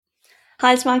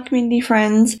Hi, Smart Community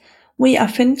friends. We are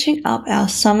finishing up our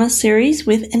summer series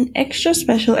with an extra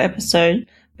special episode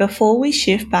before we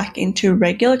shift back into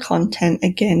regular content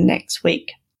again next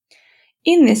week.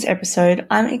 In this episode,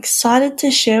 I'm excited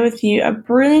to share with you a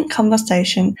brilliant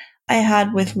conversation I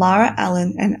had with Lara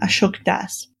Allen and Ashok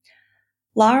Das.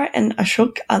 Lara and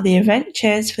Ashok are the event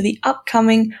chairs for the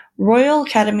upcoming Royal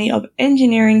Academy of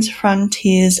Engineering's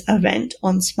Frontiers event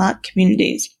on smart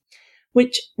communities,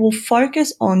 which will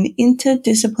focus on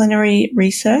interdisciplinary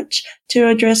research to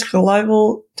address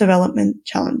global development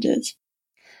challenges.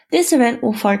 This event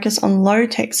will focus on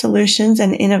low-tech solutions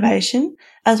and innovation,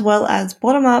 as well as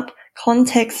bottom-up,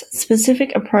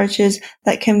 context-specific approaches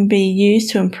that can be used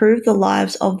to improve the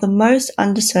lives of the most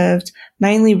underserved,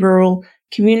 mainly rural,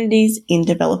 communities in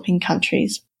developing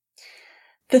countries.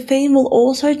 The theme will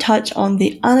also touch on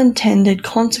the unintended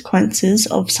consequences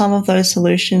of some of those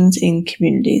solutions in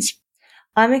communities.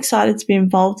 I'm excited to be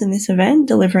involved in this event,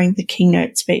 delivering the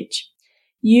keynote speech.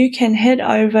 You can head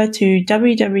over to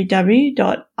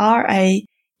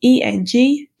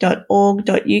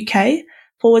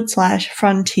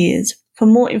www.raeng.org.uk/frontiers for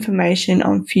more information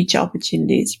on future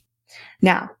opportunities.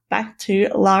 Now, back to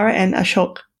Lara and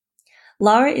Ashok.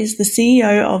 Lara is the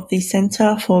CEO of the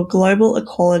Centre for Global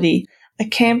Equality, a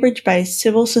Cambridge-based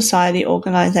civil society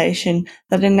organisation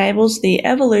that enables the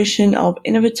evolution of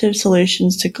innovative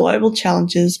solutions to global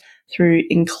challenges through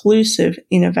inclusive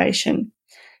innovation.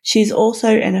 She's also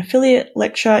an affiliate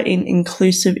lecturer in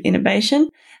inclusive innovation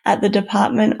at the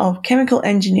Department of Chemical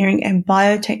Engineering and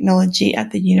Biotechnology at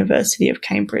the University of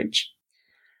Cambridge.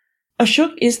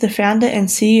 Ashok is the founder and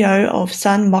CEO of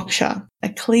Sun Moksha, a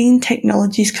clean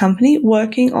technologies company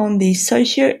working on the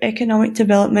socio-economic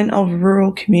development of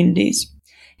rural communities.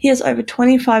 He has over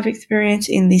 25 experience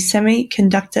in the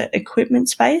semiconductor equipment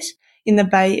space in the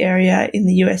Bay Area in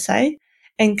the USA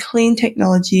and clean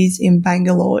technologies in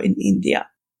Bangalore in India.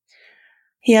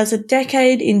 He has a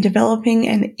decade in developing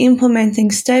and implementing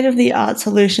state-of-the-art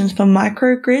solutions for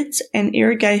microgrids and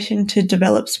irrigation to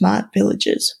develop smart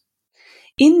villages.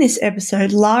 In this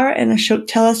episode, Lara and Ashok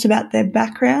tell us about their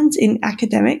backgrounds in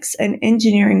academics and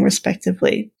engineering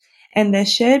respectively, and their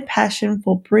shared passion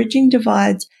for bridging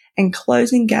divides and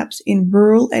closing gaps in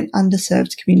rural and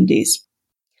underserved communities.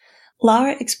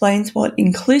 Lara explains what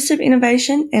inclusive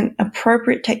innovation and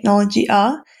appropriate technology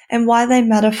are and why they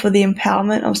matter for the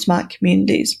empowerment of smart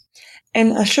communities.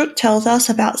 And Ashok tells us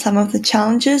about some of the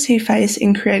challenges he faced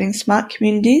in creating smart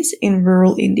communities in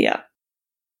rural India.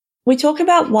 We talk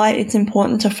about why it's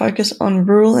important to focus on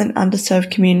rural and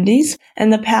underserved communities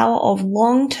and the power of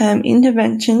long-term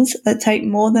interventions that take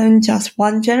more than just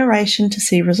one generation to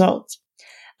see results,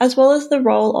 as well as the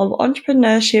role of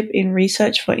entrepreneurship in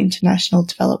research for international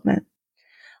development.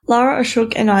 Lara,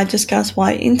 Ashok and I discuss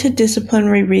why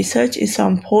interdisciplinary research is so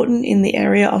important in the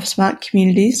area of smart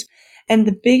communities and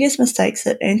the biggest mistakes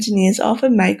that engineers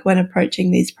often make when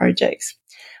approaching these projects.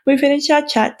 We finish our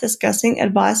chat discussing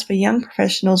advice for young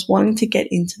professionals wanting to get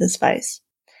into the space.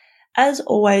 As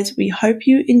always, we hope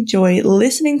you enjoy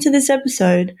listening to this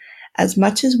episode as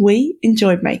much as we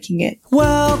enjoyed making it.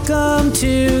 Welcome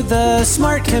to the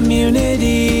smart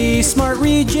community, smart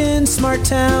regions, smart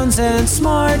towns, and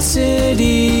smart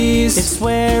cities. It's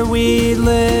where we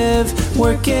live,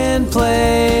 work, and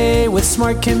play. With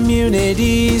smart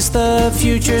communities, the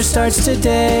future starts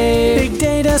today. Big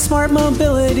data, smart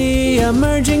mobility,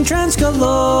 emerging trends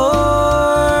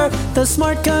galore. The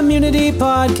Smart Community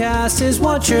Podcast is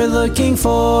what you're looking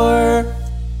for.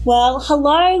 Well,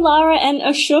 hello, Lara and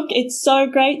Ashok. It's so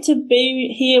great to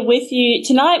be here with you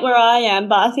tonight where I am,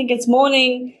 but I think it's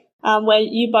morning where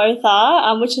you both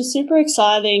are, which is super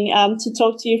exciting to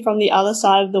talk to you from the other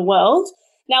side of the world.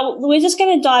 Now, we're just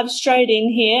going to dive straight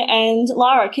in here. And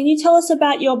Lara, can you tell us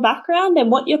about your background and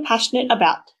what you're passionate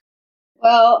about?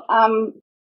 Well,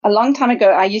 a long time ago,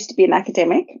 I used to be an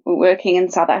academic working in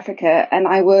South Africa, and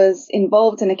I was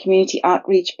involved in a community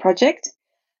outreach project.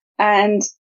 And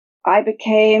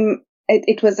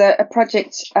it was a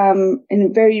project in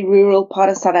a very rural part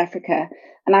of South Africa.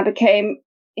 And I became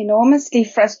enormously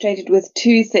frustrated with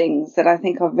two things that I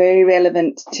think are very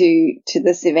relevant to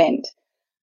this event.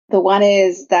 The one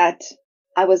is that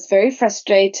I was very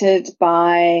frustrated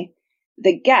by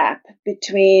the gap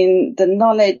between the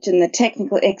knowledge and the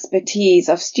technical expertise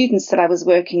of students that I was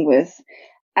working with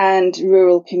and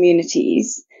rural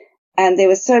communities. And there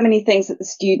were so many things that the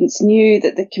students knew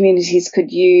that the communities could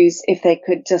use if they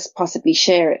could just possibly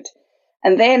share it.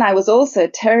 And then I was also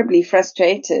terribly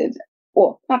frustrated,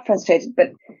 or not frustrated,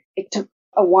 but it took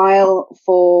a while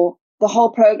for the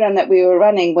whole program that we were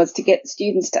running was to get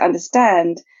students to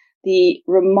understand the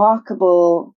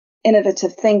remarkable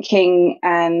innovative thinking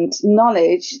and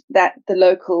knowledge that the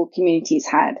local communities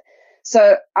had.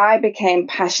 So I became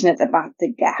passionate about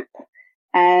the gap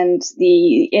and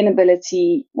the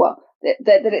inability,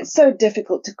 that it's so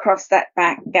difficult to cross that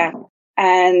back gap,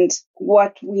 and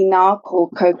what we now call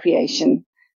co-creation.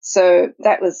 So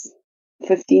that was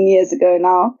 15 years ago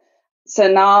now. So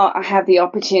now I have the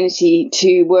opportunity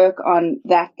to work on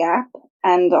that gap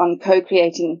and on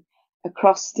co-creating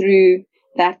across through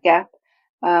that gap,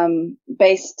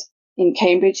 based in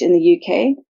Cambridge in the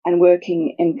UK and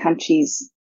working in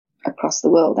countries across the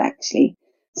world, actually.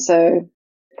 So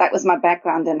that was my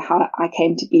background and how I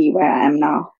came to be where I am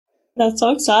now. That's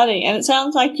so exciting. And it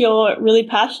sounds like you're really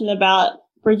passionate about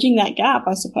bridging that gap,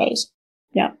 I suppose.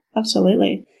 Yeah,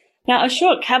 absolutely. Now,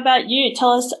 Ashok, how about you?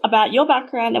 Tell us about your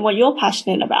background and what you're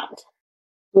passionate about.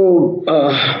 So,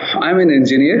 I'm an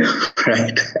engineer,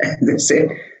 right? As they say.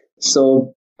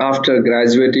 So, after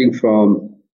graduating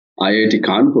from IIT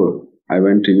Kanpur, I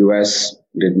went to US,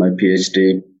 did my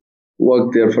PhD,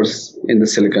 worked there in the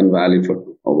Silicon Valley for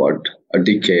about a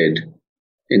decade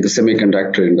in the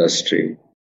semiconductor industry.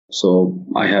 So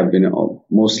I have been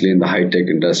mostly in the high-tech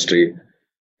industry.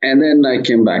 And then I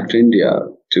came back to India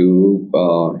to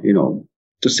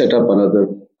set up another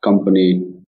company,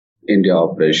 India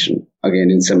operation, again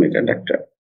in semiconductor.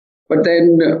 But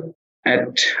then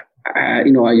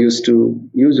I used to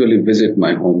usually visit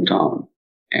my hometown,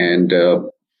 and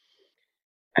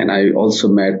I also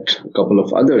met a couple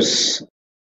of others,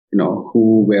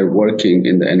 who were working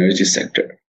in the energy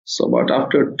sector. So about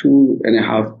after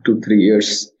 2.5 to 3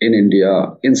 years in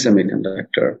India in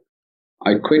semiconductor,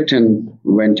 I quit and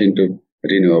went into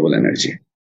renewable energy.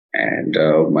 And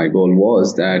my goal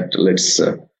was that let's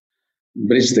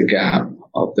bridge the gap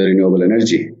of the renewable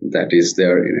energy that is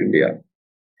there in India.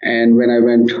 And when I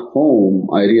went home,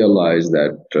 I realized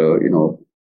that,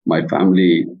 my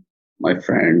family, my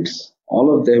friends,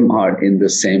 all of them are in the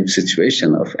same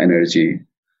situation of energy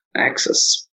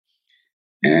access.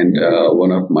 And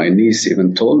one of my niece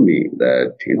even told me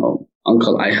that,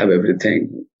 uncle, I have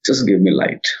everything. Just give me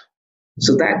light.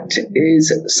 So that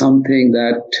is something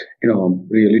that,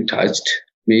 really touched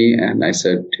me. And I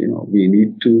said, we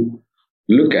need to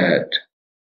look at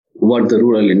what the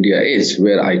rural India is,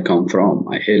 where I come from.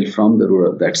 I hail from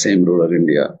that same rural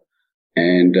India.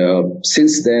 And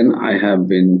since then, I have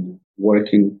been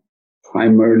working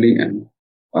primarily and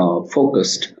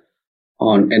focused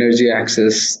on energy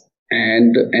access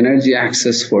and energy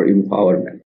access for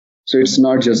empowerment. So it's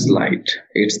not just light,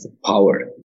 it's the power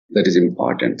that is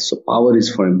important. So power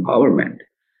is for empowerment,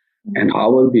 and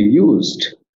how will be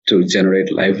used to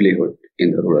generate livelihood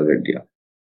in the rural India.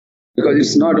 Because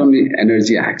it's not only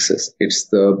energy access,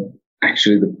 it's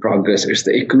actually the progress, it's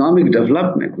the economic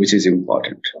development which is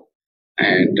important.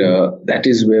 And that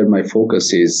is where my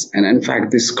focus is. And in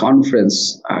fact, this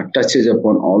conference touches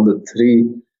upon all the three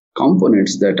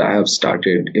components that I have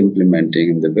started implementing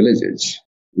in the villages,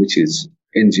 which is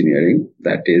engineering,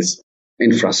 that is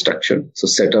infrastructure. So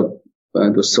set up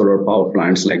the solar power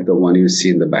plants like the one you see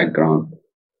in the background.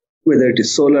 Whether it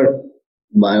is solar,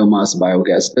 biomass,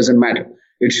 biogas, doesn't matter.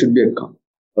 It should be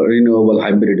a renewable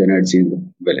hybrid energy in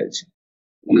the village.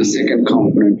 And the second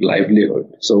component, livelihood.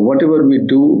 So whatever we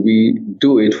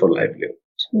do it for livelihood.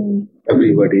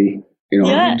 Everybody,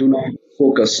 we do not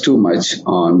focus too much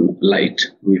on light.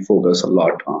 We focus a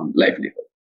lot on livelihood.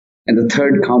 And the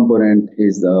third component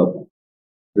is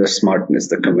the smartness,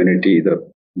 the community,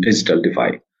 the digital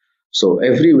divide. So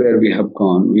everywhere we have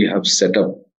gone, we have set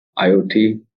up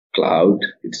IoT, cloud.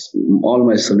 All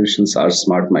my solutions are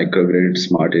smart microgrid,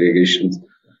 smart irrigation,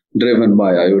 driven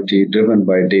by IoT, driven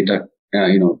by data,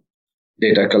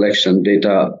 data collection,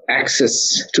 data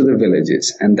access to the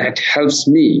villages. And that helps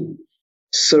me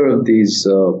serve these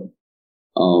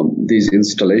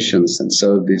installations and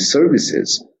serve these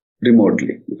services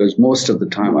remotely, because most of the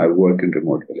time I work in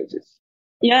remote villages.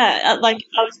 Yeah, like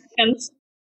I was going to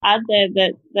add there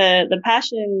that the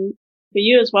passion for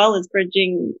you as well is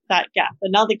bridging that gap,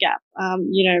 another gap.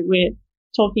 We're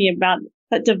talking about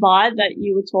that divide that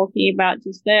you were talking about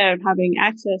just there of having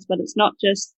access, but it's not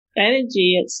just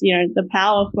energy, it's, the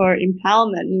power for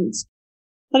empowerment. And it's,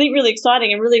 I think, really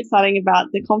exciting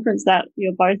about the conference that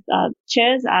you're both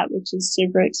chairs at, which is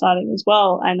super exciting as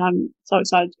well. And I'm so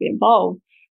excited to be involved.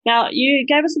 Now, you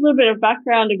gave us a little bit of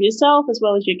background of yourself as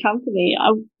well as your company.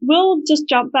 I will just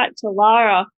jump back to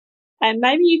Lara, and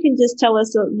maybe you can just tell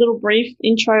us a little brief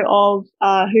intro of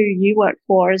who you work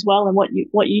for as well and what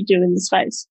you do in the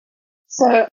space.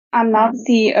 So I'm now the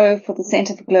CEO for the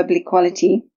Centre for Global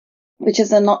Equality, which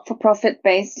is a not-for-profit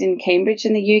based in Cambridge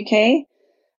in the UK.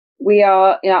 We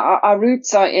are, our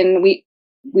roots are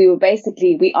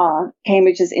we are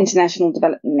Cambridge's International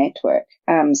Development Network.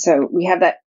 So we have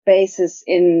that basis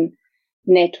in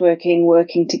networking,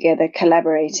 working together,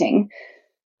 collaborating.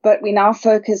 But we now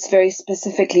focus very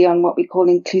specifically on what we call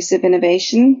inclusive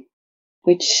innovation,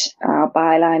 which our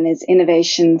byline is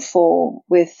innovation for,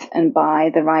 with, and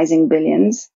by the rising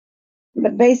billions.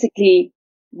 But basically,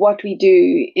 what we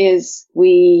do is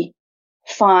we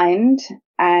find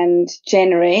and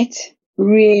generate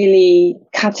really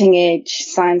cutting-edge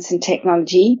science and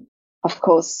technology. Of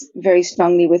course, very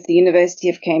strongly with the University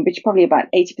of Cambridge. Probably about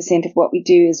 80% of what we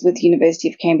do is with University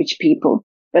of Cambridge people,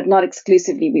 but not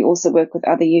exclusively. We also work with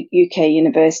other UK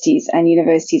universities and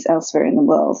universities elsewhere in the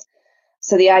world.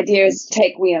 So the idea is to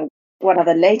take, what are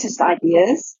the latest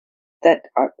ideas that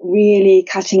are really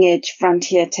cutting-edge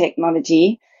frontier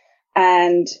technology,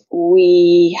 and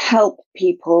we help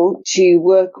people to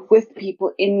work with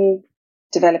people in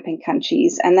developing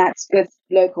countries, and that's with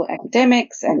local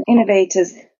academics and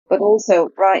innovators, but also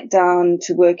right down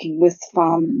to working with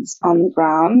farmers on the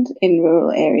ground in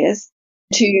rural areas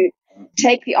to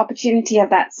take the opportunity of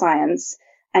that science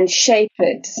and shape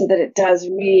it so that it does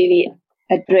really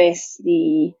address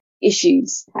the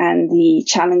issues and the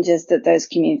challenges that those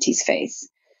communities face.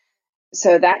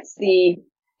 So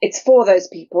it's for those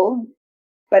people,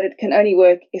 but it can only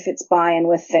work if it's by and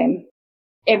with them.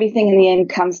 Everything in the end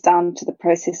comes down to the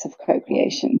process of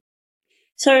co-creation.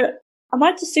 So I'd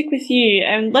like to stick with you,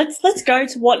 and let's go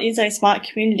to what is a smart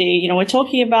community. We're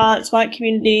talking about smart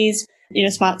communities.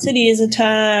 Smart city is a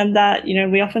term that,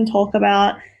 we often talk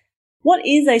about. What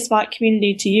is a smart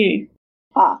community to you?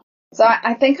 So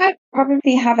I think I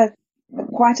probably have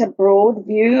quite a broad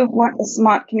view of what a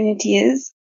smart community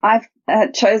is. I've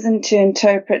chosen to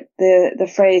interpret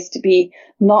the phrase to be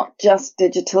not just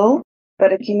digital,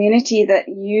 but a community that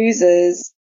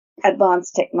uses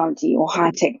advanced technology or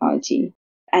high technology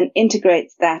and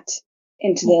integrates that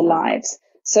into their lives.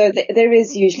 So there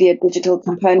is usually a digital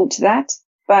component to that,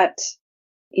 but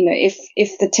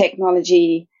if the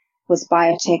technology was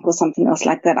biotech or something else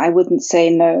like that, I wouldn't say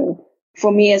no.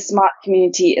 For me, a smart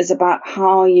community is about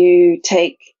how you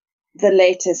take the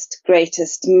latest,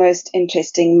 greatest, most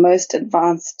interesting, most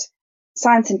advanced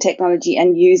science and technology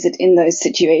and use it in those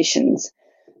situations.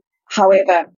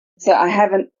 However, so I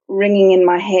haven't ringing in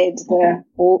my head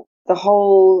the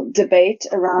whole debate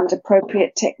around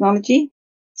appropriate technology.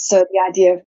 So the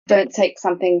idea of don't take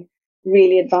something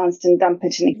really advanced and dump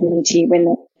it in a community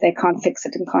when they can't fix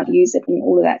it and can't use it and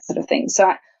all of that sort of thing.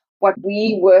 So what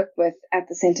we work with at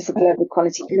the Centre for Global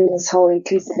Equality in this whole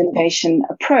inclusive innovation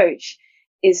approach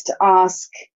is to ask,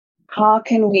 how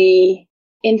can we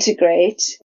integrate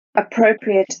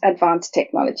appropriate advanced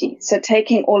technology? So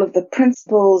taking all of the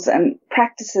principles and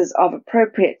practices of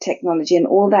appropriate technology and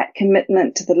all that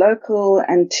commitment to the local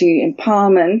and to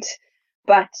empowerment,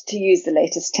 but to use the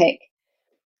latest tech.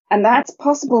 And that's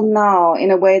possible now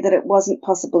in a way that it wasn't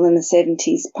possible in the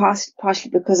 70s,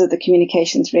 partially because of the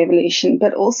communications revolution,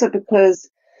 but also because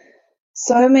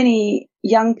so many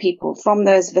young people from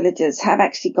those villages have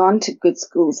actually gone to good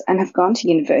schools and have gone to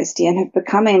university and have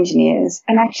become engineers.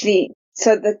 And actually,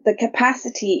 so the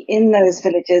capacity in those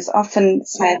villages, often,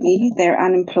 sadly, they're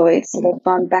unemployed, so they've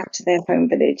gone back to their home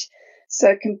village.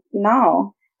 So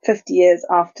now, 50 years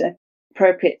after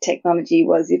appropriate technology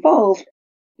was evolved,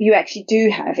 you actually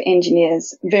do have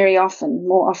engineers very often,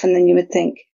 more often than you would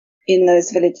think, in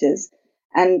those villages.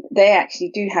 And they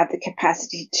actually do have the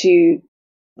capacity to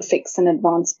fix an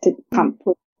advanced pump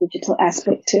with a digital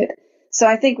aspect to it. So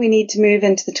I think we need to move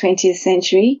into the 20th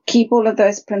century, keep all of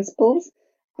those principles,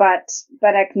 but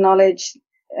acknowledge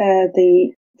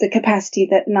the capacity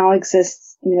that now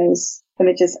exists in those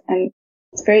villages. And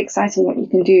it's very exciting what you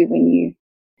can do when you...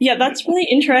 Yeah, that's really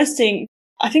interesting.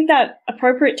 I think that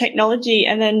appropriate technology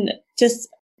and then just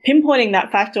pinpointing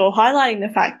that fact or highlighting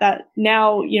the fact that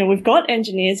now, we've got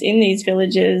engineers in these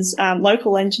villages,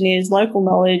 local engineers, local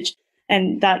knowledge,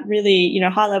 and that really,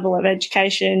 high level of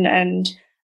education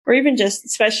or even just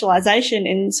specialization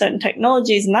in certain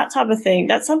technologies and that type of thing.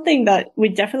 That's something that we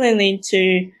definitely need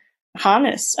to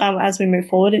harness as we move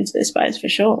forward into this space for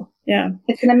sure. Yeah.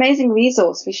 It's an amazing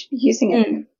resource. We should be using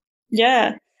it.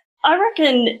 Yeah. I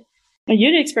reckon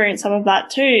you'd experience some of that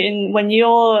too. When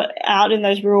you're out in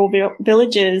those rural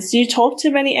villages, do you talk to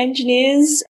many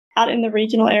engineers out in the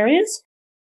regional areas?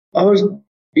 Our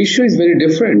issue is very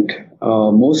different.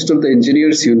 Most of the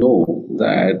engineers,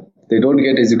 that they don't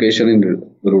get education in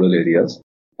the rural areas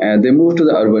and they move to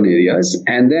the urban areas.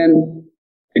 And then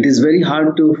it is very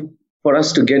hard for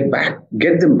us to get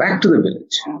them back to the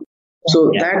village.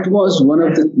 So that was one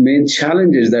of the main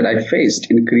challenges that I faced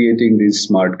in creating this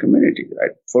smart community.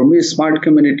 Right? For me, smart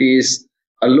community is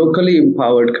a locally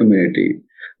empowered community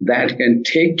that can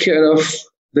take care of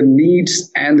the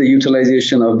needs and the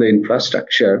utilization of the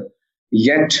infrastructure,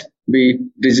 yet be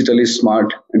digitally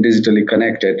smart and digitally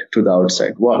connected to the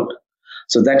outside world.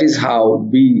 So that is how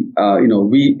we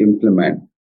implement.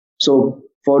 So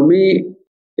for me,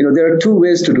 there are two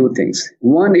ways to do things.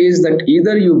 One is that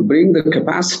either you bring the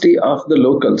capacity of the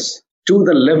locals to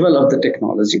the level of the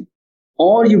technology,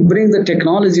 or you bring the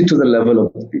technology to the level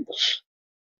of the people.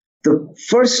 The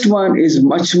first one is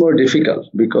much more difficult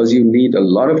because you need a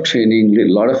lot of training,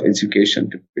 a lot of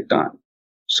education to be done.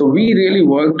 So we really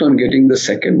worked on getting the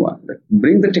second one,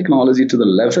 bring the technology to the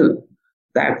level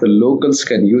that the locals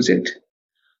can use it.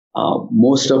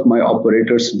 Most of my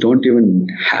operators don't even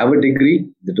have a degree.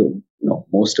 They don't,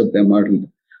 most of them are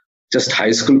just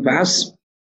high school pass,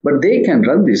 but they can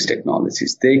run these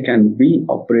technologies. They can be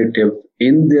operative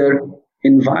in their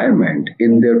environment,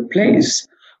 in their place,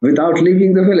 without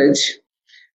leaving the village,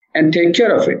 and take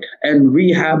care of it. And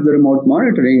we have the remote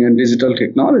monitoring and digital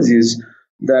technologies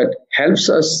that helps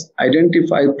us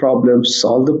identify problems,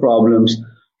 solve the problems,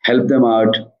 help them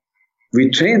out.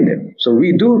 We train them. So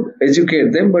we do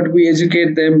educate them, but we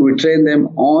educate them, we train them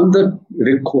on the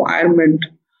requirement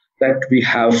that we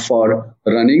have for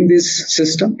running this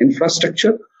system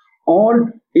infrastructure,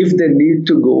 or if they need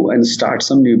to go and start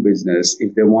some new business,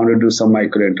 if they want to do some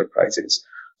micro enterprises.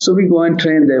 So we go and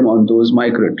train them on those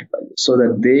micro enterprises so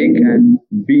that they can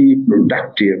be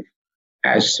productive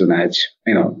as soon as,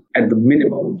 at the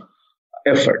minimum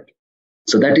effort.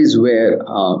 So that is where,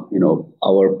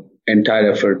 our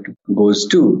entire effort goes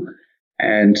to.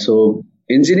 And so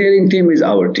engineering team is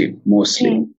our team,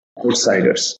 mostly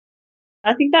outsiders.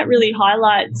 I think that really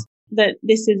highlights that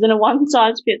this isn't a one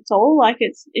size fits all. Like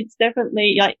it's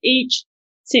definitely like each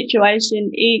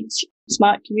situation, each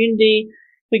smart community,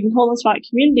 we can call them smart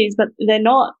communities, but they're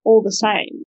not all the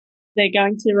same. They're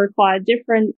going to require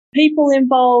different people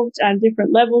involved and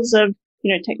different levels of,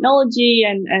 technology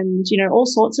and, all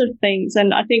sorts of things.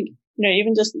 And I think,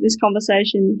 even just this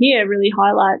conversation here really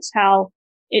highlights how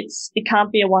it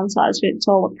can't be a one size fits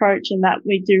all approach, and that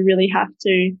we do really have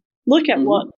to look at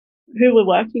who we're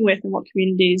working with and what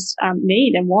communities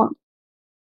need and want.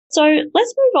 So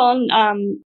let's move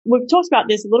on. We've talked about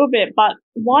this a little bit, but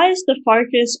why is the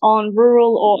focus on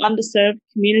rural or underserved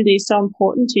communities so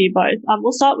important to you both?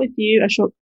 We'll start with you,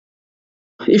 Ashok.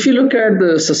 If you look at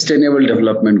the Sustainable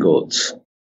Development Goals,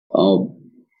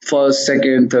 first,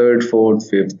 second, third, fourth,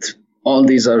 fifth, all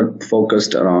these are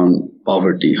focused around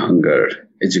poverty, hunger,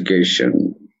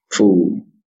 education, food,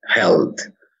 health,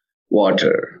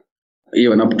 water,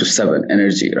 even up to 7,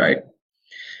 energy, right?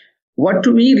 What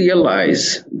do we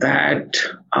realize that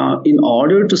in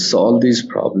order to solve these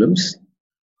problems,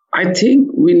 I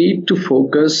think we need to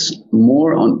focus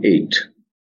more on 8,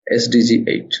 SDG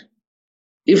 8.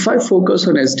 If I focus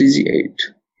on SDG 8,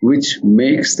 which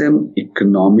makes them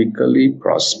economically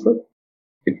prosper,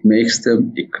 it makes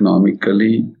them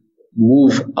economically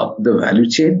move up the value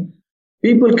chain,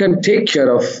 people can take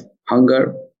care of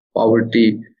hunger,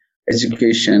 poverty,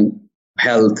 education,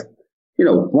 health.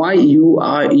 Why you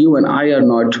and I are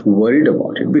not worried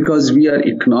about it? Because we are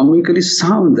economically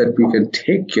sound that we can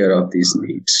take care of these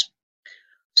needs.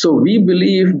 So we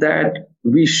believe that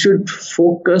we should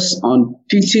focus on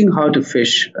teaching how to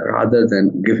fish rather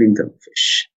than giving them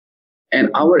fish. And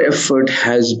our effort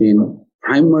has been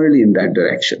primarily in that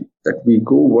direction, that we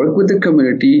go work with the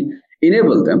community,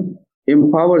 enable them,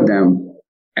 empower them,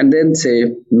 and then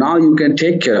say, now you can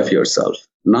take care of yourself.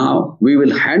 Now we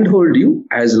will handhold you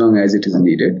as long as it is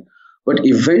needed, but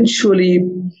eventually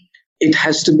it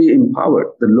has to be empowered.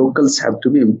 The locals have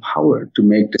to be empowered to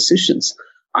make decisions.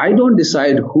 I don't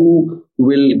decide who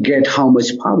will get how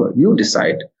much power. You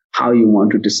decide how you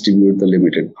want to distribute the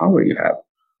limited power you have.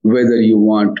 Whether you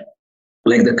want,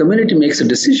 like the community makes a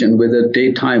decision whether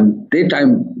daytime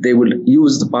they will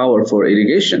use the power for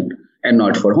irrigation and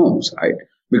not for homes, right?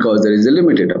 Because there is a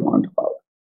limited amount of power.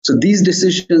 So these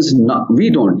decisions we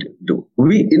don't do.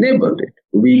 We enable it.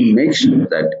 We make sure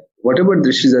that whatever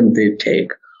decision they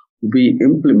take, we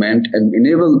implement and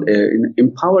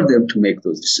empower them to make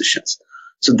those decisions.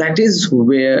 So that is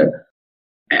where,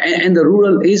 and the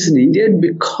rural is needed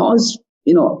because,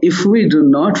 if we do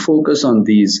not focus on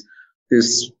this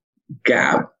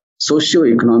gap,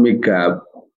 socioeconomic gap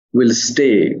will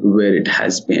stay where it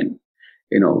has been.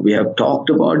 We have talked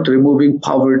about removing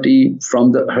poverty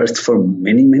from the earth for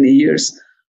many, many years,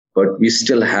 but we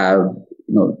still have,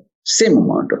 same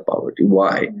amount of poverty.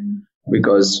 Why?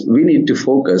 Because we need to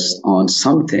focus on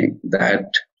something that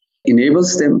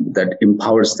enables them, that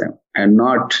empowers them, and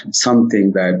not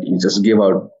something that you just give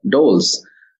out doles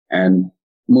and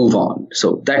move on.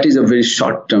 So that is a very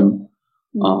short-term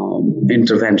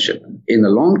intervention. In the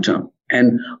long term,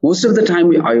 and most of the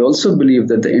time, I also believe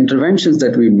that the interventions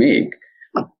that we make,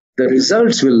 the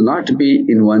results will not be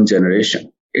in one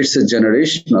generation. It's a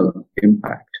generational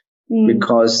impact.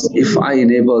 Because if I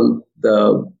enable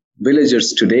the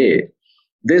villagers today,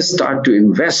 they start to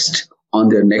invest on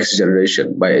their next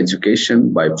generation by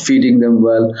education, by feeding them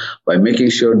well, by making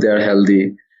sure they are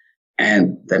healthy.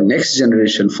 And the next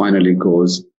generation finally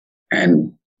goes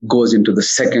into the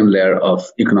second layer of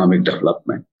economic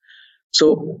development.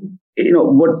 So,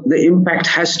 what the impact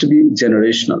has to be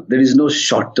generational. There is no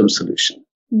short-term solution.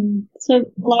 So,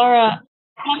 Lara,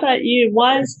 how about you?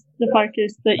 Why is the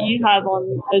focus that you have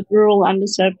on the rural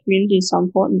underserved communities so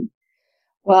important?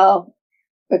 Well,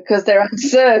 because they're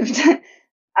unserved.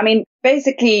 I mean,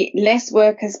 basically, less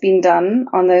work has been done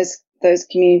on those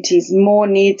communities. More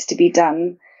needs to be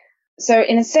done. So,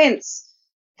 in a sense,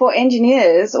 for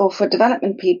engineers or for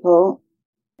development people,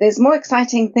 there's more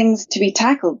exciting things to be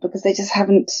tackled because they just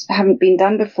haven't been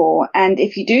done before. And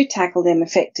if you do tackle them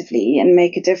effectively and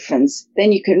make a difference,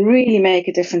 then you can really make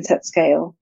a difference at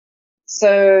scale.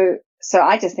 So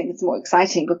I just think it's more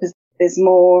exciting because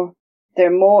there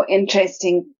are more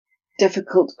interesting,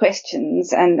 difficult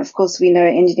questions. And of course, we know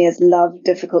engineers love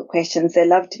difficult questions. They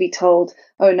love to be told,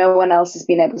 oh, no one else has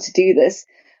been able to do this.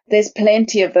 There's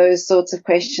plenty of those sorts of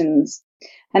questions.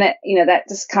 And that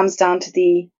just comes down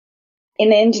to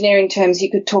in engineering terms,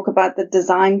 you could talk about the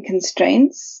design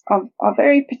constraints are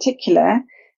very particular.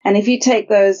 And if you take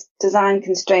those design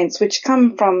constraints, which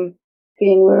come from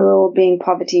being rural, being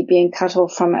poverty, being cut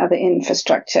off from other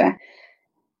infrastructure,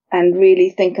 and really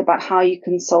think about how you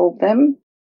can solve them,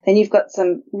 then you've got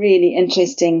some really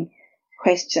interesting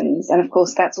questions. And of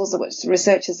course, that's also what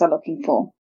researchers are looking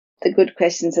for, the good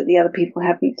questions that the other people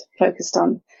haven't focused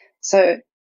on. So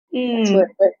that's worth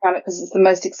on it because it's the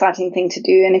most exciting thing to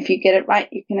do. And if you get it right,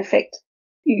 you can affect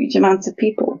huge amounts of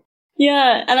people.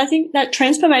 Yeah. And I think that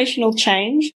transformational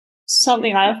change,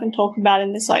 something I often talk about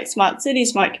in this smart city,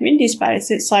 smart community space.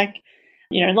 It's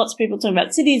lots of people talk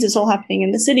about cities. It's all happening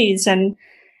in the cities and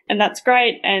that's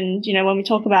great. And, when we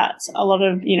talk about a lot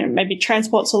of, maybe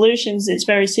transport solutions, it's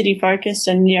very city focused.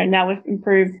 And, now we've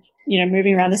improved,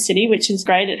 moving around the city, which is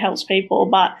great. It helps people.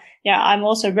 But yeah, I'm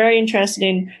also very interested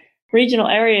in regional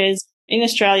areas in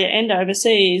Australia and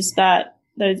overseas that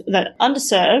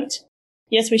underserved.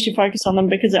 Yes, we should focus on them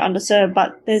because they're underserved,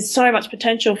 but there's so much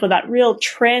potential for that real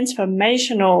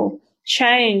transformational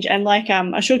change. And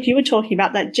Ashok, you were talking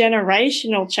about that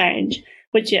generational change,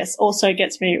 which, yes, also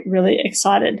gets me really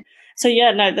excited. So,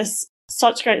 yeah, no, there's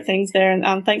such great things there.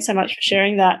 And thanks so much for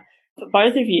sharing that for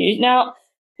both of you. Now,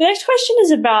 the next question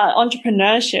is about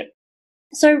entrepreneurship.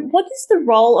 So what is the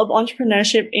role of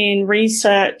entrepreneurship in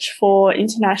research for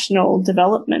international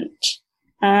development?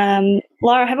 Lara,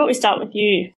 how about we start with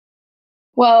you?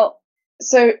 Well,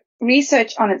 so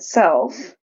research on itself,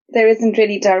 there isn't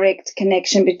really direct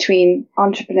connection between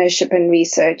entrepreneurship and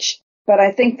research. But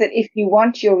I think that if you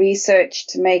want your research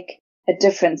to make a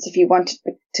difference, if you want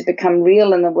it to become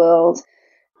real in the world,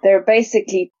 there are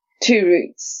basically two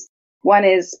routes. One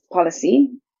is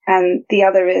policy, and the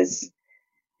other is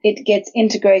it gets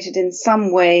integrated in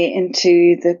some way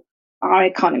into our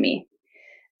economy.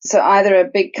 So either a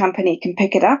big company can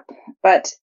pick it up,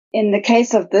 but in the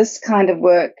case of this kind of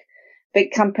work,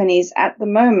 big companies at the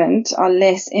moment are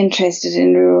less interested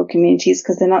in rural communities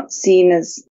because they're not seen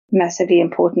as massively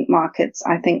important markets.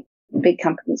 I think big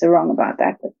companies are wrong about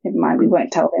that, but never mind, we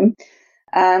won't tell them.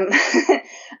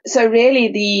 So really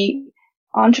the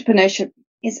entrepreneurship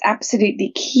is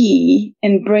absolutely key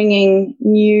in bringing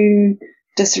new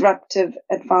disruptive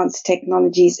advanced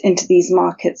technologies into these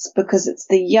markets because it's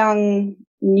the young,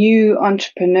 new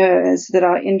entrepreneurs that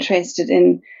are interested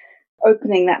in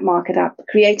opening that market up,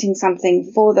 creating something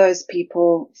for those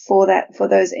people, for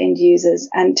those end users,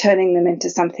 and turning them into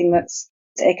something that's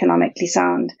economically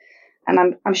sound.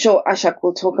 And I'm sure Ashok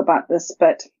will talk about this,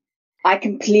 but I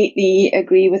completely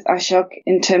agree with Ashok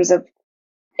in terms of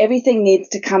everything needs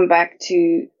to come back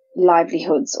to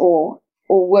livelihoods or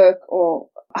work or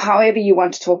however you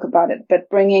want to talk about it, but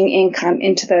bringing income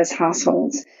into those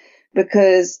households.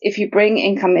 Because if you bring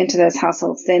income into those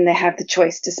households, then they have the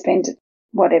choice to spend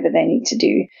whatever they need to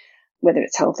do, whether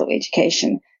it's health or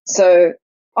education. So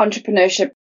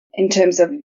entrepreneurship in terms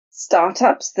of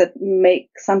startups that make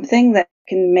something that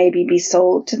can maybe be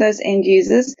sold to those end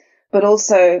users, but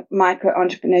also micro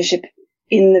entrepreneurship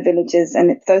in the villages. And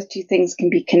if those two things can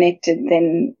be connected,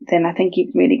 then I think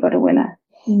you've really got a winner.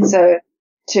 Mm-hmm. So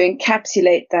to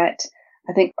encapsulate that,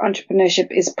 I think entrepreneurship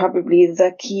is probably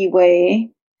the key way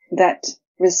that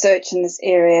research in this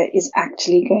area is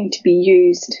actually going to be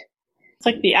used. It's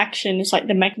like the action, it's like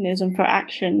the mechanism for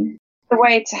action. The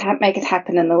way to make it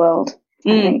happen in the world, I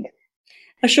think.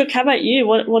 Ashok, how about you?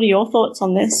 What are your thoughts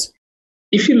on this?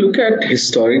 If you look at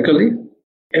historically,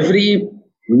 every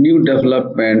new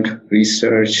development,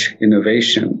 research,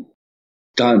 innovation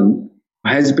done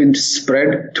has been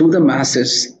spread to the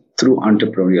masses through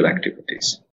entrepreneurial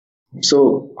activities.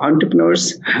 So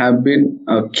entrepreneurs have been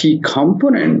a key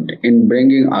component in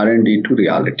bringing R&D to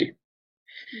reality.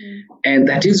 And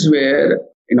that is where,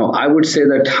 I would say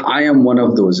that I am one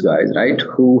of those guys, right,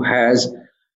 who has,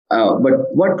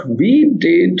 but what we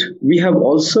did, we have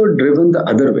also driven the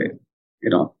other way.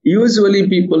 Usually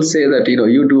people say that,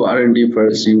 you do R&D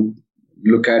first, you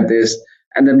look at this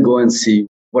and then go and see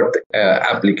what the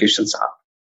applications are.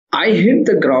 I hit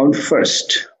the ground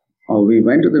first. We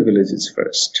went to the villages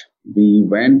first. We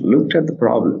looked at the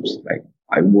problems. Like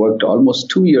I worked almost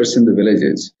 2 years in the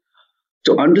villages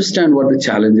to understand what the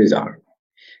challenges are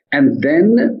and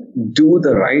then do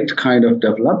the right kind of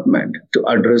development to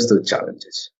address the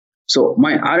challenges. So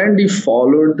my R&D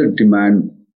followed the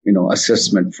demand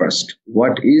assessment first.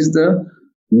 What is the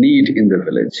need in the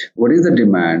village? What is the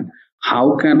demand?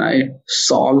 How can I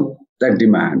solve that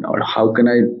demand, or how can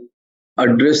I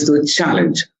address the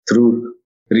challenge through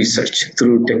research,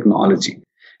 through technology?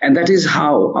 And that is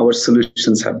how our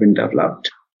solutions have been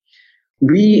developed.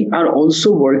 We are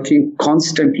also working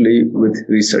constantly with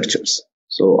researchers.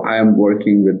 So I am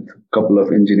working with a couple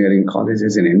of engineering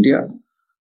colleges in India,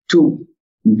 2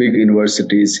 big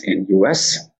universities in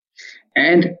US.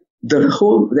 And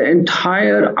the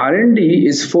entire R&D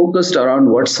is focused around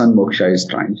what Sun Moksha is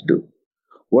trying to do,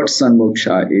 what Sun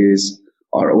Moksha is,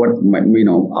 or what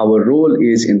our role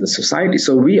is in the society.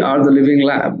 So we are the living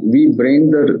lab. We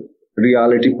bring the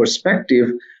reality perspective,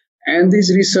 and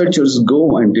these researchers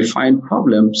go and define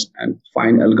problems and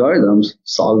find algorithms,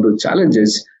 solve the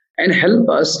challenges, and help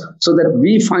us so that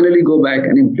we finally go back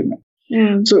and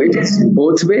implement. So it is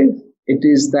both ways. It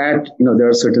is that, there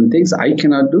are certain things I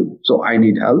cannot do, so I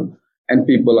need help. And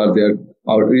people are there,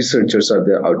 our researchers are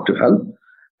there out to help.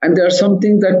 And there are some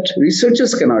things that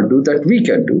researchers cannot do that we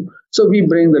can do. So we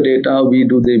bring the data, we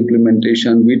do the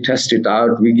implementation, we test it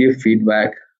out, we give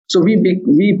feedback. So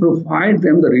we provide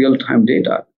them the real-time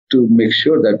data to make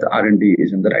sure that the R&D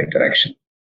is in the right direction.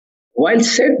 While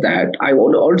said that, I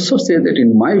would also say that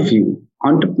in my view,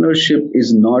 entrepreneurship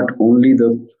is not only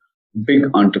the big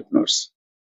entrepreneurs.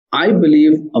 I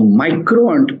believe a micro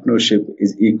entrepreneurship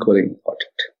is equally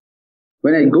important.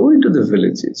 When I go into the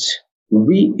villages,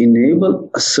 we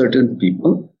enable a certain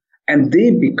people and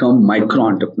they become micro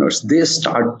entrepreneurs. They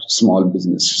start small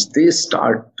businesses. They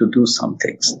start to do some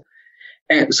things.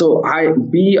 And so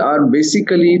we are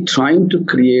basically trying to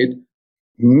create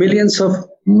millions of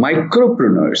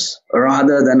micropreneurs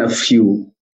rather than a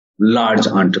few large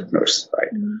entrepreneurs, right?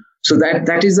 So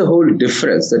that is the whole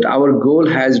difference, that our goal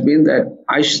has been that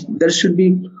there should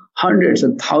be hundreds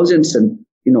and thousands and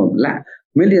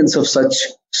millions of such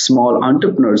small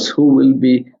entrepreneurs who will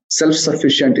be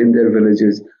self-sufficient in their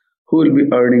villages, who will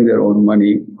be earning their own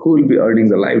money, who will be earning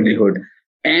the livelihood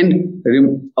and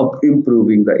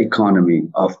improving the economy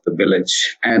of the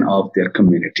village and of their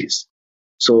communities.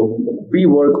 So we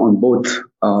work on both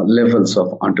levels of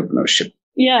entrepreneurship.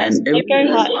 Yes, and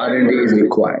R&D is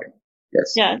required.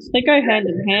 Yes, they go hand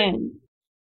in hand.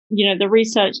 The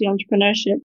research, the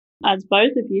entrepreneurship, as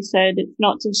both of you said, it's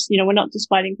not just, we're not just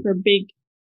waiting for a big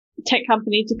tech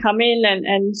company to come in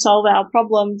and solve our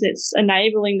problems. It's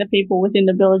enabling the people within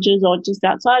the villages or just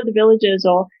outside the villages,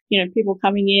 or, people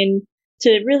coming in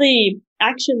to really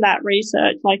action that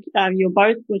research like you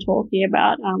both were talking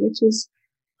about, which is,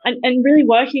 and really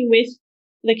working with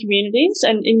the communities.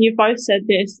 And you both said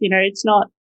this, it's not,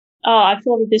 I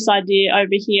thought of this idea over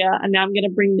here and now I'm going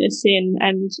to bring this in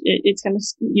and it's going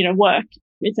to, work.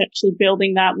 It's actually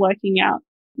building that, working out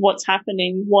what's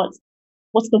happening, what's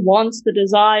the wants, the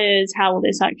desires, how will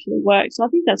this actually work. So I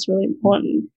think that's really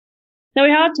important. Now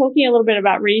we are talking a little bit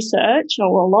about research,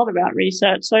 or a lot about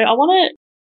research. So I want to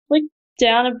click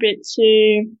down a bit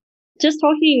to just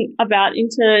talking about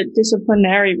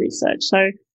interdisciplinary research. So,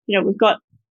 we've got,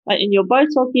 and you're both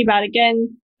talking about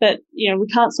again, that, we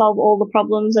can't solve all the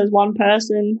problems as one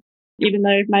person, even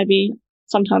though maybe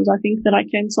sometimes I think that I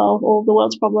can solve all the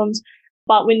world's problems,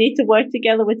 but we need to work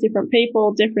together with different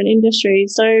people, different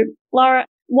industries. So, Lara,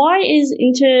 why is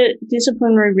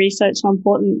interdisciplinary research so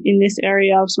important in this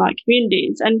area of smart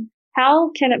communities, and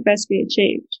how can it best be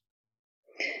achieved?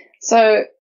 So,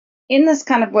 in this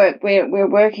kind of work, we're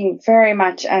working very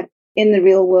much in the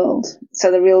real world.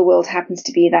 So the real world happens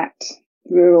to be that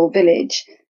rural village.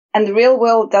 And the real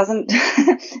world doesn't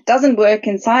doesn't work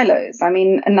in silos. I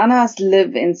mean, none of us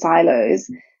live in silos,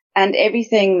 and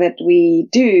everything that we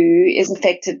do is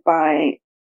affected by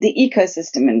the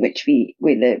ecosystem in which we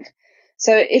live.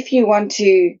 So if you want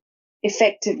to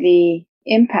effectively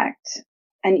impact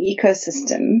an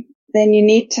ecosystem, then you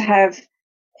need to have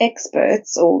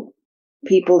experts or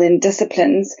people in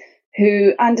disciplines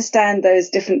who understand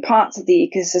those different parts of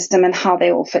the ecosystem and how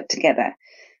they all fit together.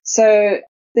 So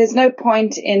there's no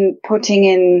point in putting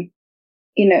in,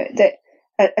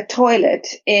 a toilet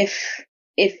if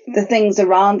the things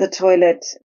around the toilet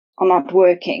are not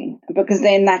working, because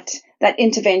then that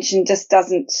intervention just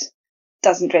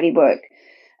doesn't really work.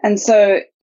 And so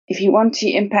if you want to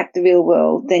impact the real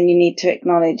world, then you need to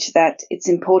acknowledge that it's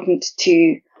important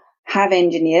to have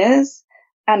engineers,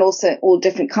 and also all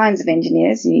different kinds of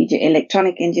engineers. You need your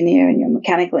electronic engineer and your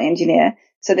mechanical engineer.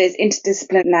 So there's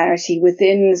interdisciplinarity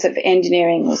within sort of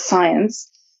engineering or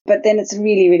science. But then it's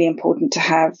really, really important to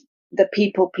have the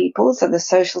people, so the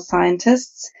social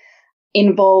scientists,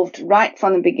 involved right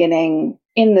from the beginning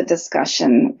in the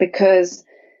discussion, because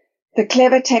the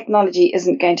clever technology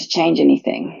isn't going to change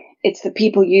anything. It's the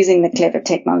people using the clever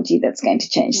technology that's going to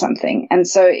change something. And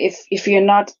so if you're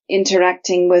not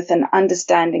interacting with and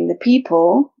understanding the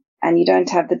people, and you don't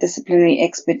have the disciplinary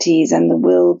expertise and the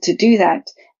will to do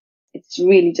that, it's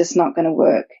really just not going to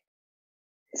work.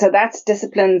 So that's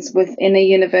disciplines within a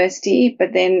university, but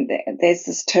then there's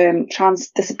this term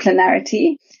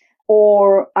transdisciplinarity,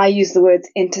 or I use the words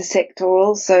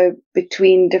intersectoral, so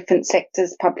between different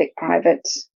sectors, public, private,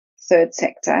 third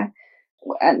sector.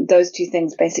 And those two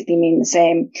things basically mean the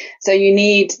same. So you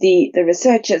need the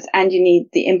researchers, and you need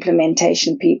the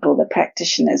implementation people, the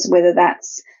practitioners, whether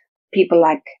that's people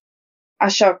like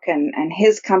Ashok and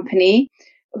his company,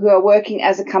 who are working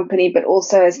as a company but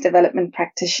also as development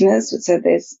practitioners. So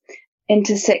there's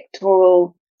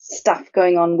intersectoral stuff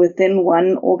going on within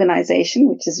one organization,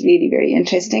 which is really very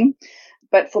interesting.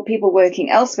 But for people working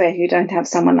elsewhere who don't have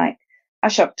someone like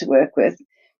Ashok to work with,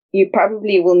 you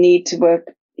probably will need to work,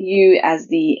 you as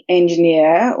the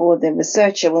engineer or the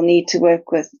researcher will need to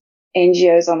work with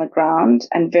NGOs on the ground,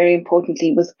 and very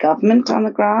importantly with government on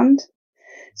the ground.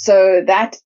 So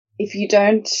that if you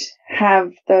don't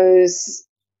have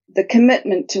the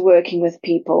commitment to working with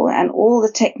people and all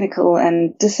the technical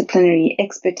and disciplinary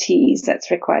expertise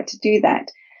that's required to do that,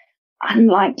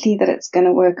 unlikely that it's going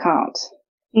to work out.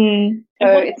 Mm. So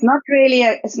it's not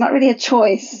really a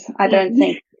choice, I don't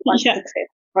think, for a successful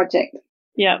project.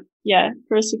 Yeah,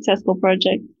 for a successful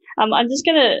project. I'm just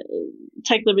going to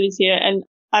take liberties here, and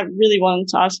I really wanted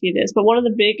to ask you this, but what are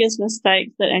the biggest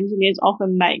mistakes that engineers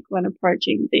often make when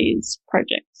approaching these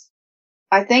projects?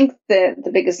 I think the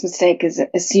biggest mistake is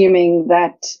assuming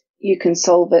that you can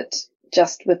solve it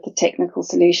just with the technical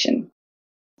solution.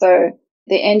 So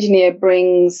the engineer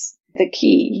brings the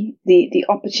key, the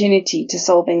opportunity to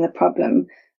solving the problem.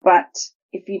 But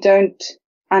if you don't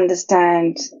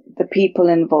understand the people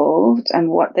involved and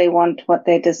what they want, what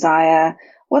they desire,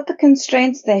 what the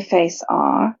constraints they face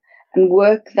are, and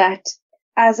work that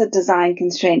as a design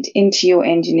constraint into your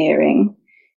engineering,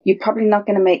 you're probably not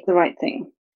going to make the right thing.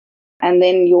 And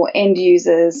then your end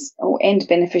users or end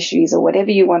beneficiaries or whatever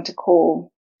you want to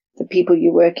call the people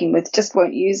you're working with just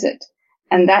won't use it.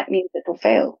 And that means it'll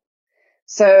fail.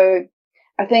 So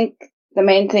I think the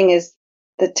main thing is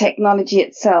the technology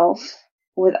itself,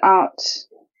 without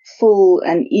full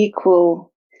and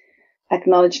equal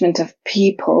acknowledgement of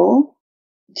people,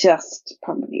 just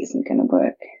probably isn't going to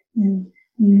work.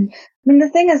 Mm-hmm. I mean, the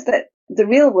thing is that the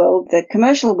real world, the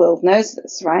commercial world knows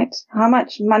this, right? How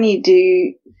much money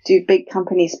do big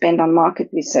companies spend on market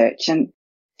research and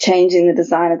changing the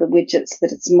design of the widgets so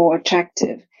that it's more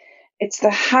attractive? It's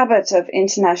the habit of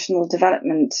international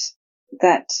development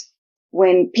that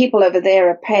when people over there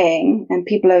are paying and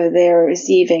people over there are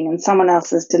receiving and someone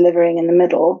else is delivering in the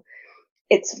middle,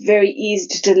 it's very easy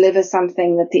to deliver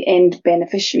something that the end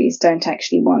beneficiaries don't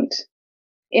actually want.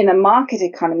 In a market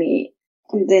economy,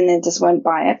 then they just won't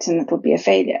buy it and it'll be a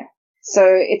failure. So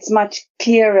it's much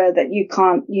clearer that you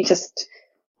can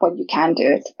do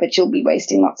it, but you'll be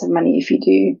wasting lots of money if you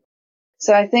do.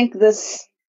 So I think this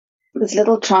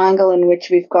little triangle in which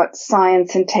we've got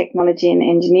science and technology and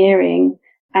engineering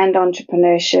and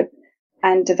entrepreneurship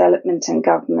and development and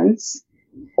governments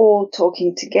all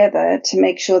talking together to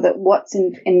make sure that what's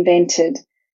invented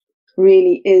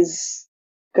really is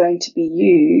going to be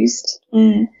used,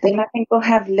 then I think we'll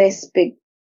have less big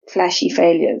flashy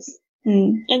failures.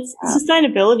 It's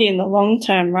sustainability in the long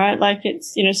term, right? Like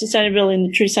it's, sustainability in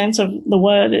the true sense of the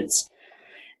word. It's,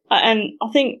 and I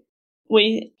think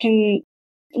we can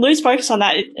lose focus on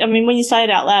that. I mean, when you say it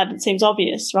out loud, it seems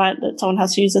obvious, right? That someone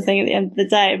has to use the thing at the end of the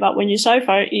day. But when you're so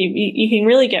you can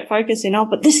really get focused in, oh,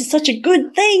 but this is such a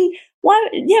good thing. Why?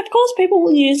 Yeah, of course people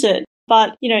will use it.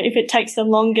 But, if it takes them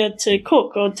longer to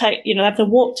cook or they have to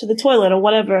walk to the toilet or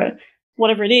whatever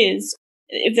it is,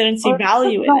 if they don't see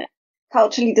value in it.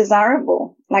 Culturally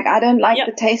desirable. Like, I don't like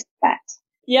the taste of that.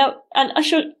 Yep. And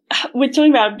we're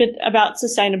talking about a bit about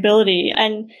sustainability.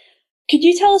 And could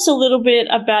you tell us a little bit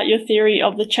about your theory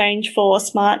of the change for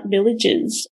smart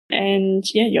villages and,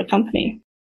 your company?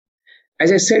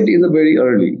 As I said in the very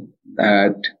early,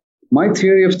 that my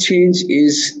theory of change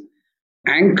is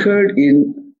anchored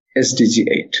in SDG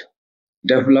 8,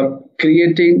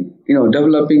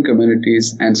 developing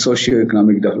communities and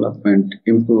socioeconomic development,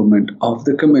 improvement of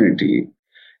the community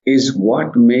is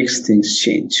what makes things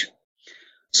change.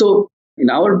 So in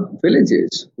our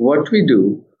villages, what we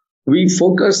do,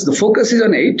 the focus is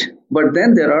on 8, but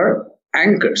then there are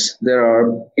anchors, there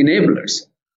are enablers.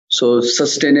 So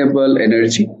sustainable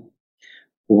energy,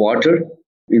 water,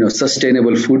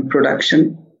 sustainable food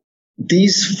production.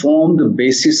 These form the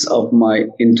basis of my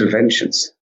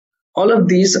interventions. All of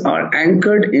these are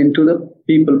anchored into the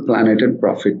people, planet, and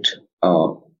profit,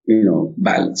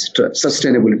 balance,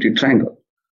 sustainability triangle.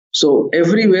 So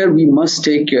everywhere we must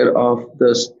take care of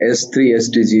the S3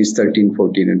 SDGs 13,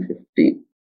 14, and 15.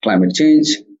 Climate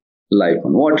change, life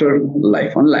on water,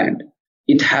 life on land.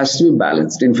 It has to be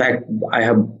balanced. In fact, I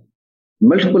have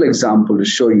multiple examples to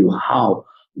show you how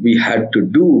we had to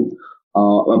do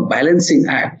a balancing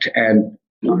act and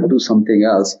not do something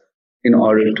else in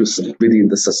order to sit within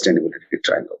the sustainability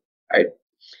triangle, right?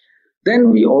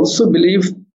 Then we also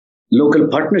believe local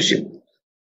partnership.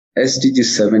 SDG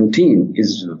 17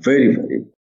 is very, very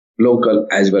local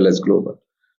as well as global.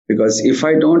 Because if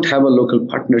I don't have a local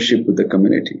partnership with the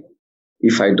community,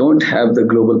 if I don't have the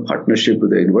global partnership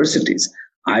with the universities,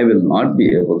 I will not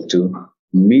be able to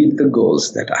meet the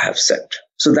goals that I have set.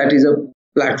 So that is a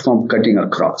platform cutting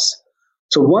across.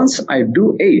 So once I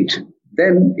do 8,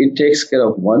 then it takes care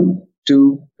of 1,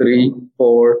 2, 3,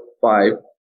 4, 5,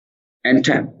 and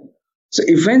 10. So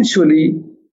eventually,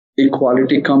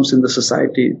 equality comes in the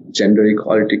society, gender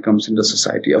equality comes in the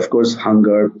society. Of course,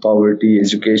 hunger, poverty,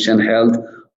 education, health,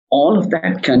 all of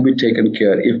that can be taken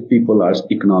care if people are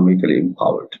economically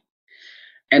empowered.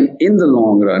 And in the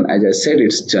long run, as I said,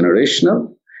 it's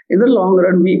generational. In the long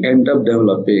run, we end up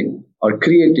developing or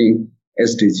creating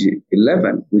SDG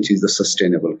 11, which is the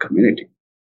sustainable community.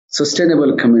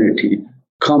 Sustainable community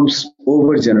comes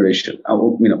over generation,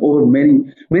 over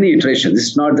many iterations.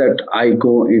 It's not that I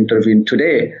go intervene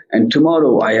today and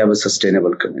tomorrow I have a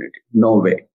sustainable community. No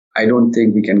way. I don't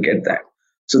think we can get that.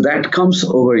 So that comes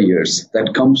over years.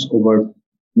 That comes over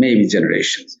maybe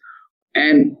generations.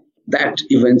 And that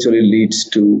eventually leads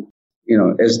to,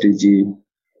 SDG,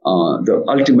 the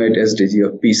ultimate SDG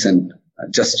of peace and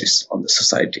justice on the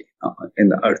society, in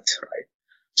the earth, right?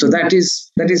 So that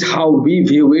is how we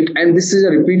view it. And this is a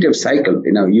repetitive cycle.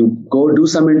 You go do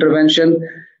some intervention,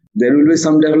 there will be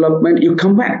some development, you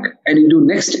come back and you do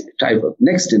next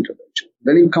intervention.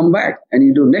 Then you come back and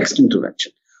you do next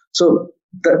intervention. So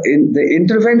the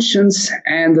interventions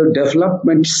and the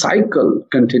development cycle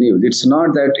continues. It's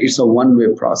not that it's a one-way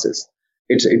process.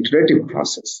 It's an iterative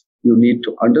process. You need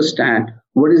to understand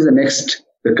what is the next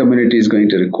the community is going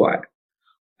to require.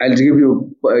 I'll give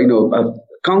you, a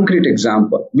concrete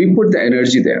example. We put the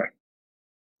energy there.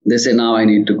 They say, now I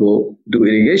need to go do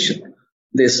irrigation.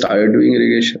 They started doing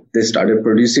irrigation. They started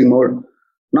producing more.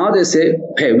 Now they say,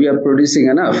 hey, we are producing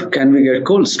enough. Can we get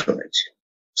cold storage?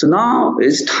 So now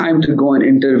it's time to go and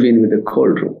intervene with a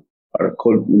cold room or a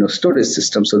cold storage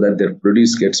system so that their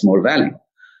produce gets more value.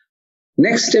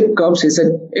 Next step comes, he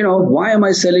said, why am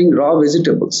I selling raw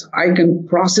vegetables? I can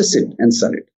process it and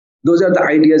sell it. Those are the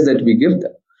ideas that we give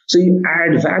them. So you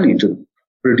add value to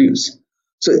produce.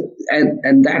 So,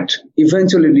 and that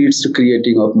eventually leads to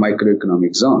creating of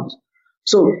microeconomic zones.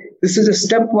 So this is a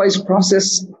stepwise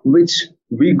process which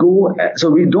we go, so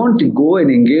we don't go and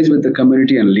engage with the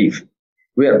community and leave.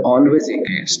 We are always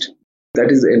engaged.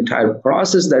 That is the entire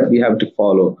process that we have to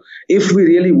follow if we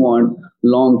really want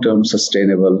long-term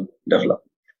sustainable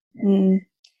development.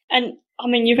 And I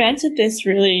mean, you've answered this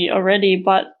really already,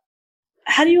 but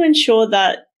how do you ensure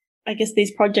that, I guess,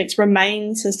 these projects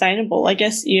remain sustainable? I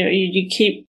guess you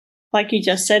keep, like you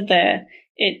just said there,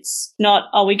 it's not,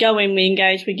 we go in, we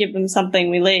engage, we give them something,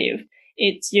 we leave.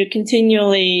 It's you're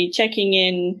continually checking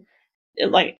in,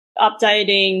 like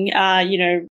updating,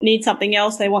 need something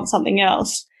else, they want something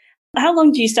else. How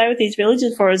long do you stay with these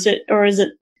villages for? Is it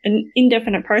an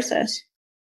indefinite process?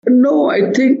 No,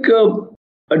 I think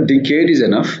a decade is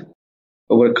enough.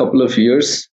 Over a couple of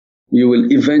years, you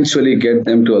will eventually get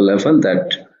them to a level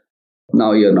that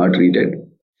now you're not needed.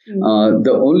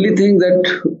 The only thing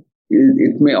that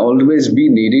it may always be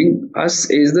needing us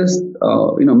is this,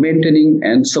 maintaining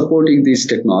and supporting these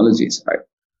technologies. Right?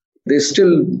 They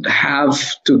still have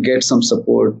to get some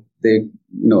support.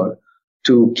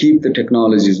 To keep the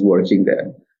technologies working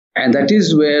there, and that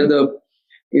is where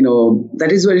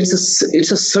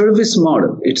it's a service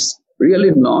model. It's really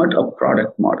not a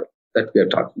product model that we are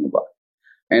talking about.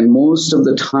 And most of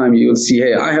the time you will see,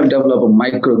 hey, I have developed a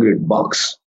microgrid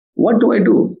box. What do I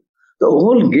do? The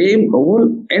whole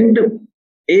end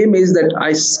aim is that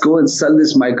I go and sell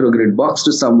this microgrid box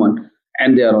to someone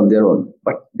and they are on their own,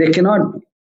 but they cannot be.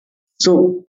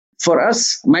 So for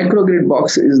us, microgrid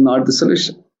box is not the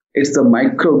solution. It's the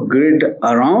microgrid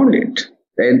around it,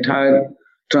 the entire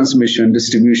transmission,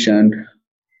 distribution,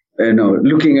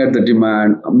 looking at the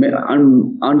demand,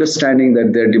 understanding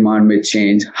that their demand may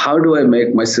change. How do I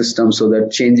make my system so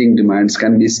that changing demands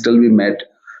can still be met?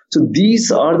 So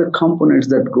these are the components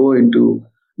that go into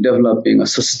developing a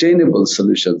sustainable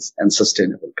solutions and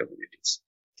sustainable communities.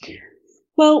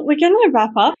 Well, we're going to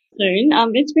wrap up soon.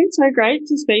 It's been so great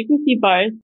to speak with you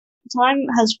both. Time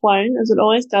has flown, as it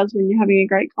always does when you're having a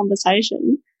great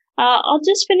conversation. I'll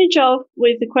just finish off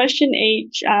with a question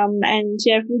each, and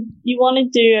if you want to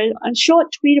do a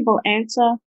short tweetable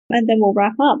answer, and then we'll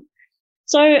wrap up.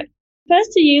 So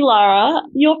first to you, Lara,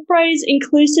 your phrase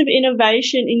inclusive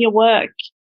innovation in your work.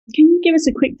 Can you give us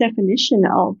a quick definition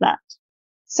of that?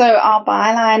 So our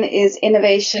byline is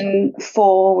innovation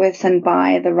for, with, and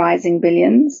by the rising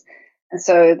billions. And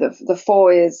so the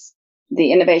for is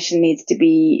the innovation needs to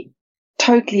be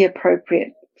totally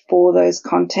appropriate for those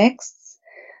contexts.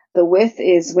 The with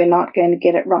is we're not going to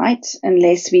get it right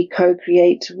unless we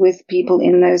co-create with people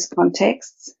in those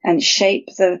contexts and shape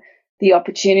the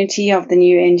opportunity of the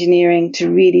new engineering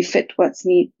to really fit what's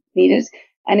needed.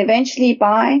 And eventually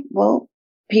by,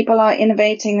 people are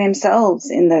innovating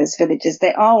themselves in those villages.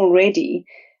 They are already,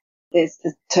 there's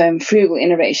the term frugal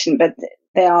innovation, but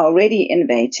they are already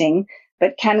innovating.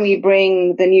 But can we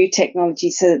bring the new technology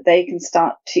so that they can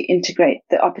start to integrate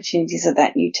the opportunities of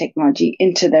that new technology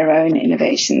into their own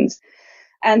innovations?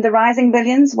 And the rising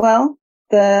billions,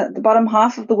 the bottom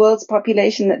half of the world's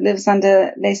population that lives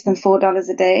under less than $4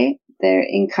 a day, their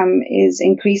income is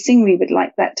increasing. We would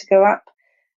like that to go up.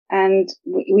 And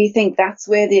we think that's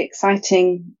where the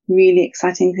really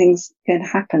exciting things are going to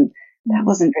happen. That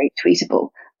wasn't very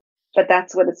tweetable, but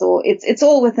that's what it's all. It's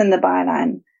all within the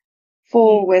byline.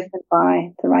 For, with, and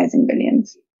by the rising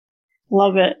billions.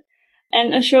 Love it.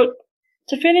 And Ashok,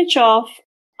 to finish off,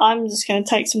 I'm just going to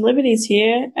take some liberties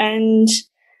here, and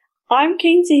I'm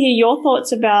keen to hear your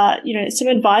thoughts about, some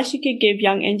advice you could give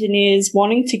young engineers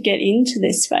wanting to get into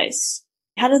this space.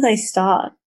 How do they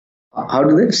start? How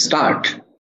do they start?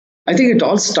 I think it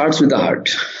all starts with the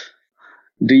heart.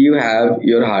 Do you have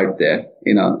your heart there?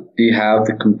 Do you have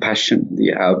the compassion? Do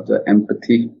you have the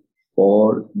empathy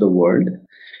for the world?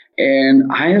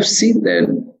 And I have seen that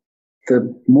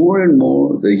the more and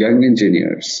more the young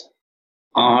engineers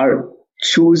are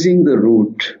choosing the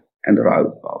route and the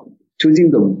route,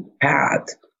 choosing the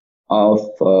path of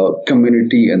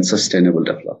community and sustainable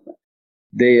development.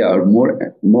 They are more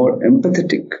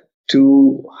empathetic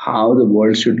to how the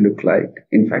world should look like.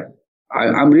 In fact,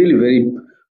 I'm really very,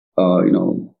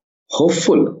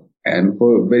 hopeful and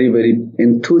very, very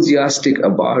enthusiastic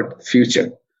about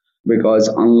future. Because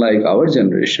unlike our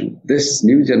generation, this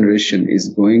new generation is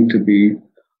going to be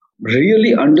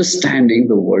really understanding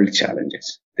the world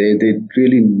challenges. They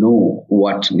really know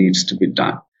what needs to be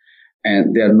done,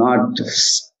 and they are not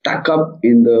stuck up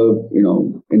in the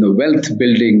wealth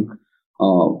building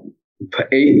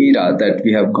era that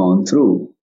we have gone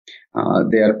through.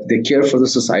 They care for the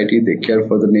society, they care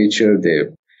for the nature.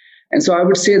 And so I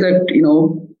would say that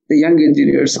the young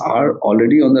engineers are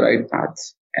already on the right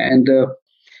path, and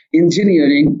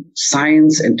engineering,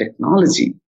 science, and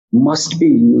technology must be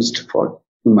used for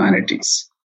humanities.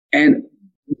 And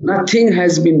nothing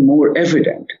has been more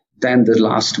evident than the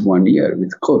last 1 year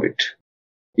with COVID.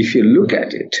 If you look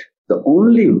at it, the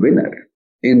only winner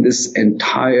in this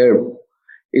entire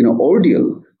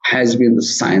ordeal has been the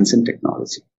science and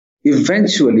technology.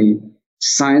 Eventually,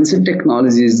 science and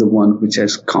technology is the one which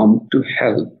has come to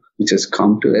help, which has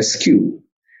come to rescue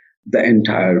the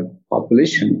entire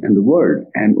population and the world.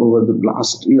 And over the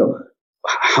last,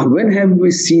 when have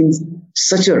we seen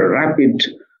such a rapid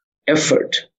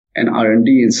effort and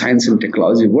R&D in science and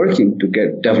technology working to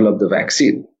develop the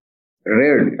vaccine?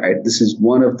 Rarely, right? This is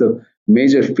one of the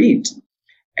major feats.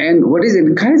 And what is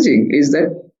encouraging is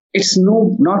that it's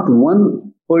not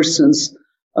one person's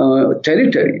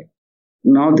territory.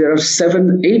 Now there are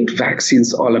 7, 8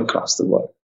 vaccines all across the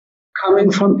world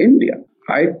coming from India,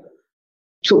 right?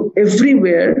 So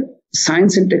everywhere,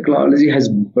 science and technology has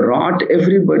brought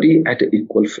everybody at an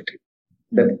equal footing.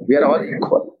 That we are all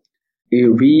equal.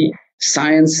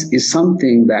 Science is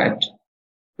something that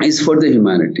is for the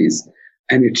humanities,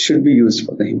 and it should be used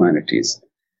for the humanities,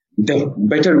 the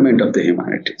betterment of the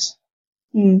humanities.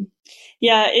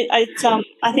 Yeah, it's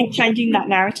I think changing that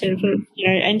narrative of,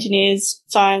 engineers,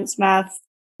 science, math,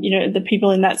 the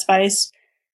people in that space,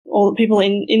 all the people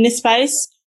in this space,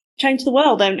 change the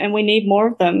world, and we need more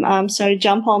of them. So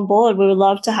jump on board. We would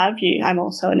love to have you. I'm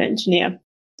also an engineer.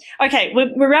 Okay,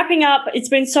 we're wrapping up. It's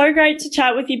been so great to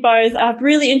chat with you both. I've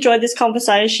really enjoyed this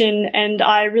conversation, and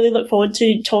I really look forward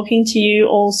to talking to you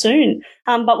all soon.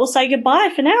 But we'll say goodbye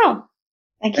for now.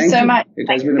 Thank you so much. It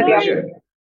has been a pleasure.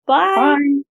 Bye.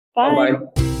 Bye. Bye-bye.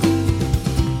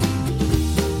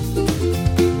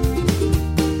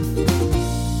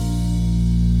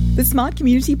 The Smart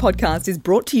Community podcast is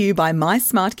brought to you by My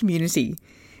Smart Community.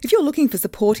 If you're looking for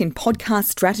support in podcast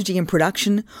strategy and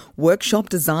production, workshop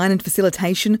design and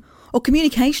facilitation, or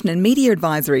communication and media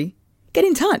advisory, get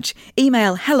in touch.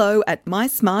 Email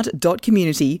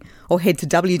hello@mysmart.community or head to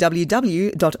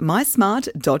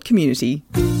www.mysmart.community.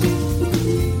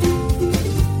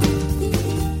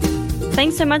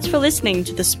 Thanks so much for listening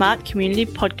to the Smart Community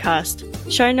Podcast.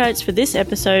 Show notes for this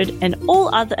episode and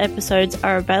all other episodes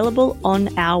are available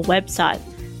on our website,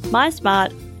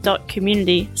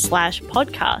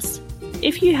 mysmart.community/podcast.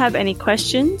 If you have any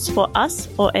questions for us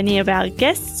or any of our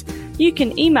guests, you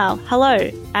can email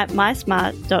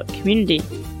hello@mysmart.community.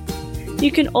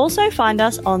 You can also find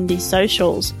us on the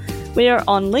socials. We are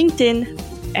on LinkedIn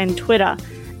and Twitter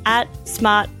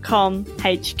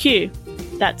 @SmartComHQ.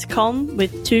 That's com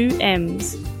with 2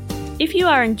 M's. If you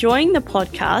are enjoying the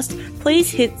podcast, please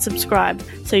hit subscribe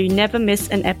so you never miss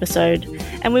an episode.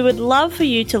 And we would love for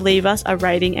you to leave us a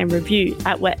rating and review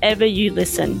at wherever you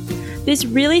listen. This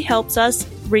really helps us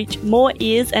reach more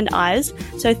ears and eyes,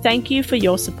 so thank you for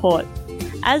your support.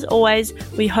 As always,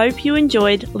 we hope you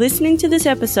enjoyed listening to this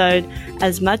episode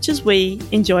as much as we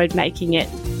enjoyed making it.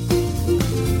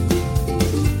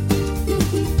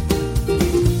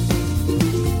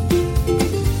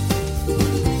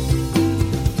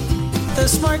 The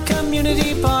Smart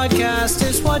Community Podcast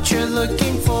is what you're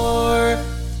looking for.